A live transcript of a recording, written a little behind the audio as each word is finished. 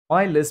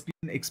My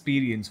Lesbian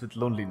Experience with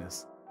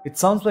Loneliness. It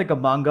sounds like a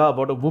manga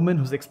about a woman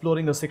who's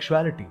exploring her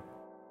sexuality.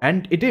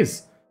 And it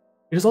is.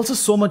 It is also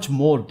so much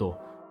more though.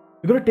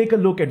 We're going to take a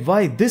look at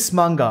why this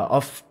manga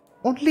of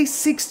only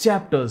 6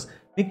 chapters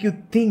make you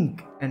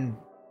think and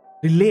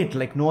relate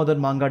like no other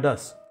manga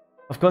does.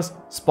 Of course,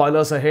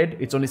 spoilers ahead,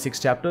 it's only 6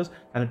 chapters,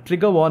 and a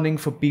trigger warning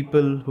for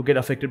people who get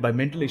affected by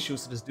mental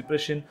issues such as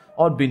depression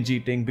or binge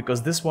eating,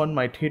 because this one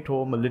might hit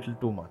home a little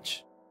too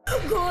much.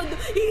 God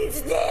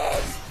is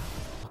dead!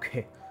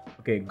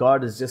 Okay,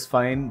 God is just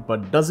fine,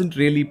 but doesn't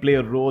really play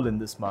a role in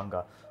this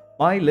manga.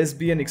 My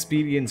Lesbian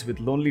Experience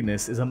with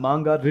Loneliness is a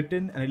manga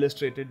written and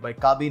illustrated by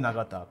Kabi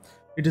Nagata.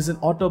 It is an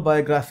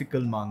autobiographical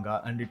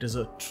manga, and it is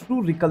a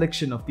true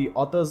recollection of the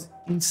author's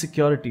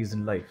insecurities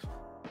in life.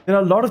 There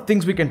are a lot of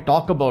things we can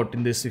talk about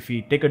in this if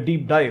we take a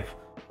deep dive,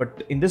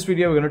 but in this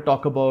video we're going to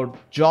talk about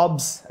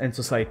jobs and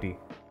society.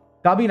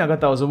 Kabi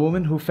Nagata was a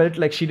woman who felt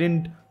like she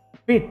didn't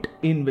fit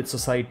in with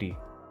society.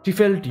 She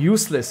felt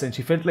useless and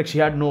she felt like she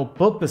had no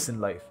purpose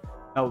in life.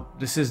 Now,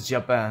 this is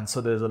Japan,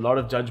 so there's a lot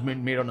of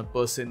judgment made on a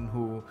person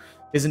who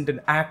isn't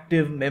an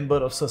active member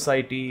of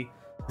society.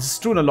 This is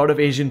true in a lot of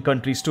Asian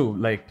countries too,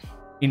 like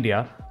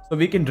India. So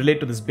we can relate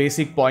to this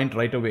basic point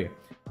right away.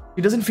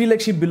 She doesn't feel like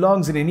she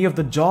belongs in any of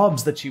the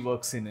jobs that she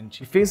works in, and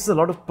she faces a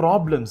lot of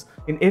problems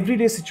in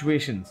everyday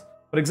situations.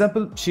 For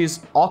example, she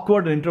is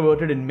awkward and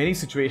introverted in many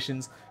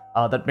situations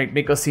that might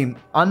make her seem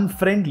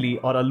unfriendly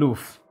or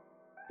aloof.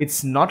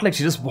 It's not like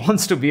she just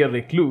wants to be a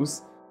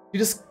recluse. She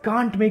just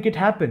can't make it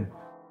happen.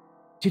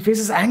 She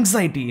faces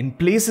anxiety in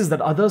places that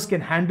others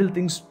can handle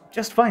things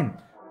just fine.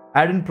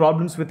 Add in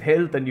problems with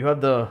health and you have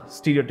the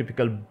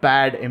stereotypical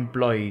bad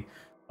employee.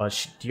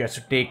 She has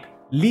to take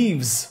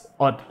leaves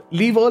or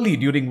leave early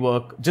during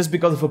work just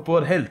because of her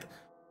poor health.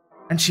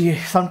 And she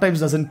sometimes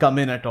doesn't come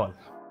in at all.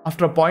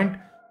 After a point,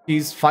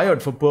 she's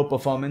fired for poor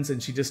performance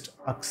and she just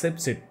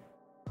accepts it.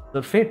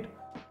 The fate.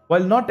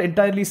 While not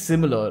entirely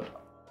similar,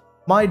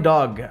 my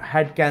dog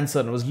had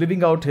cancer and was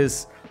living out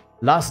his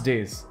last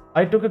days.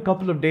 I took a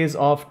couple of days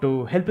off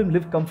to help him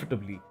live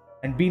comfortably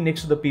and be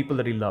next to the people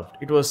that he loved.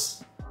 It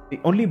was the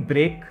only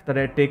break that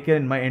I had taken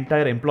in my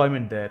entire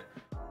employment there,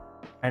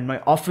 and my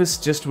office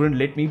just wouldn't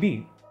let me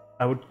be.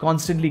 I would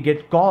constantly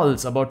get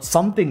calls about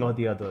something or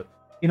the other.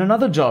 In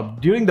another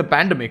job, during the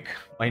pandemic,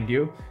 mind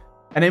you,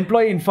 an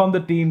employee informed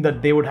the team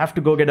that they would have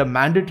to go get a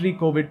mandatory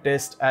COVID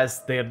test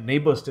as their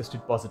neighbors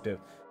tested positive.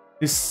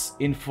 This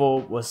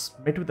info was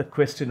met with a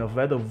question of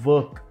where the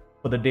work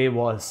for the day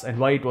was and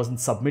why it wasn't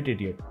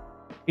submitted yet.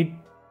 It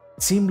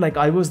seemed like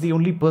I was the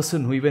only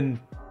person who even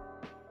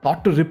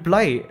thought to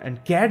reply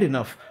and cared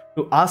enough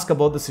to ask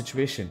about the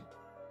situation.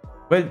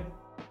 Well,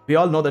 we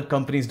all know that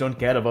companies don't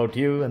care about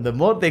you, and the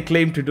more they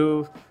claim to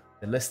do,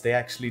 the less they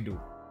actually do.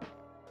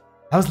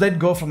 I was let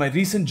go from my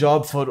recent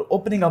job for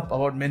opening up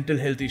about mental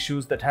health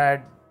issues that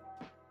had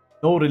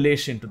no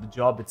relation to the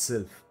job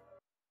itself.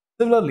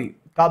 Similarly,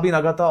 Kabi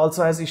Nagata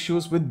also has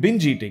issues with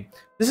binge eating.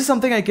 This is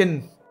something I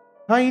can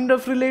kind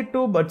of relate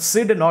to, but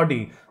Sid and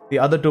Audie, the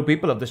other 2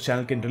 people of this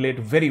channel, can relate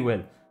very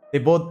well. They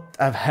both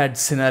have had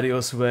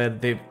scenarios where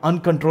they've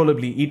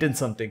uncontrollably eaten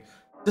something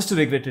just to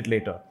regret it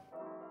later.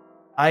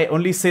 I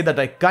only say that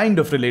I kind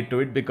of relate to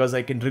it because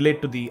I can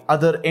relate to the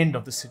other end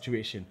of the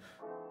situation.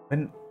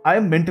 When I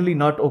am mentally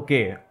not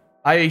okay,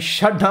 I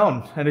shut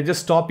down and I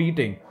just stop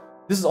eating.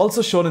 This is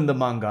also shown in the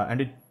manga, and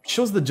it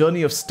shows the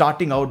journey of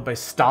starting out by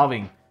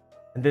starving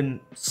and then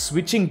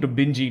switching to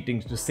binge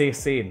eating to stay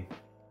sane.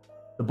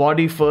 The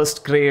body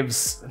first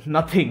craves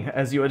nothing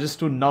as you are just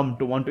too numb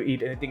to want to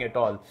eat anything at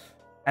all,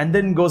 and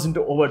then goes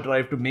into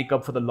overdrive to make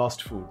up for the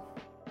lost food.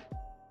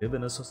 We live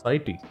in a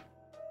society.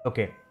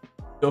 Okay,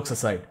 jokes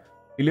aside,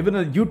 we live in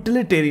a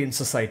utilitarian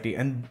society,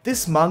 and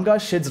this manga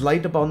sheds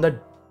light upon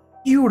that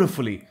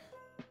beautifully.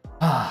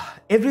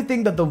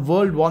 Everything that the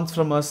world wants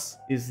from us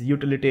is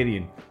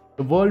utilitarian.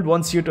 The world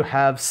wants you to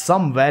have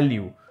some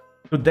value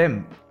to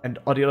them,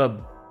 or you're a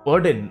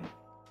burden,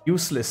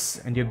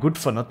 useless, and you're good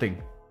for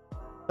nothing.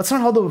 That's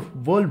not how the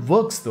world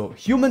works though.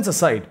 Humans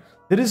aside,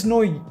 there is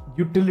no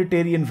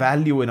utilitarian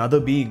value in other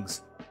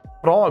beings.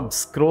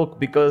 Frogs croak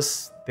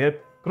because they're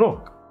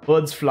croak.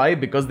 Birds fly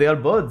because they are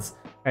birds.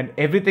 And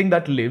everything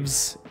that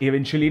lives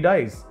eventually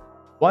dies.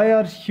 Why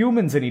are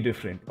humans any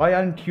different? Why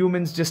aren't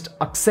humans just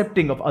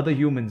accepting of other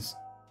humans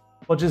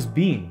for just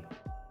being?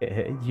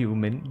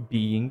 Human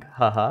being,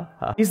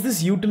 haha. Is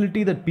this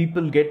utility that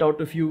people get out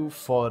of you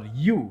for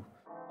you?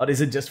 Or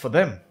is it just for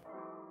them?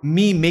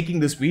 Me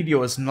making this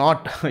video is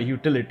not a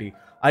utility.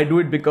 I do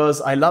it because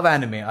I love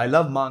anime, I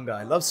love manga,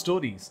 I love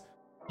stories.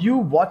 You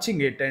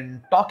watching it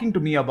and talking to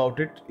me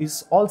about it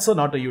is also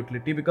not a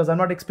utility because I'm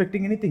not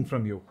expecting anything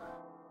from you.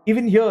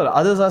 Even here,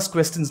 others ask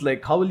questions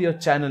like, how will your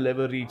channel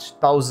ever reach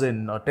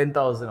 1,000 or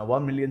 10,000 or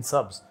 1 million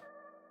subs?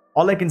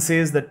 All I can say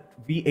is that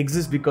we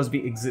exist because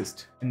we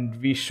exist,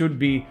 and we should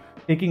be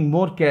taking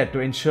more care to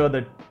ensure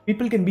that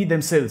people can be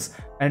themselves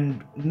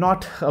and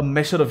not a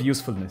measure of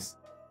usefulness.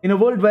 In a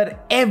world where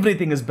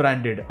everything is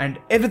branded and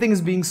everything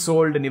is being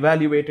sold and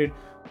evaluated,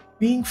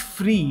 being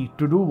free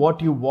to do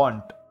what you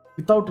want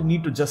without a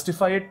need to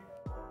justify it,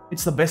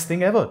 it's the best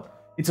thing ever.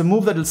 It's a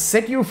move that will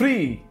set you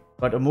free,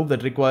 but a move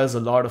that requires a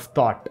lot of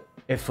thought,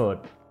 effort,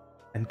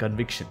 and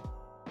conviction.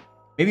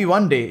 Maybe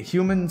one day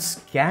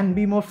humans can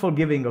be more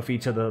forgiving of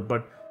each other,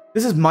 but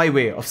this is my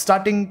way of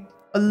starting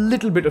a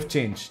little bit of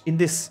change in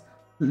this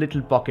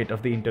little pocket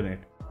of the internet.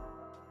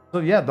 So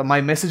yeah,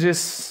 my message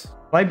is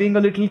try being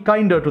a little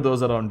kinder to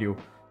those around you.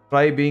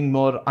 Try being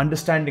more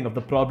understanding of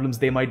the problems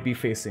they might be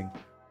facing.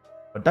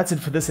 But that's it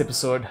for this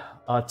episode.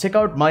 Check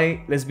out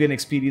my lesbian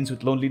experience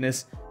with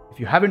loneliness if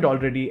you haven't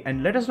already,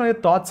 and let us know your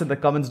thoughts in the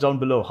comments down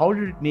below. How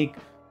did it make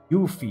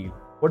you feel?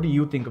 What do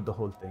you think of the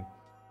whole thing?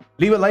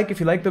 Leave a like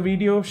if you liked the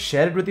video,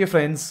 share it with your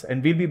friends,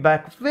 and we'll be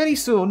back very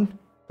soon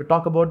to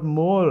talk about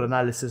more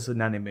analysis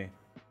in anime.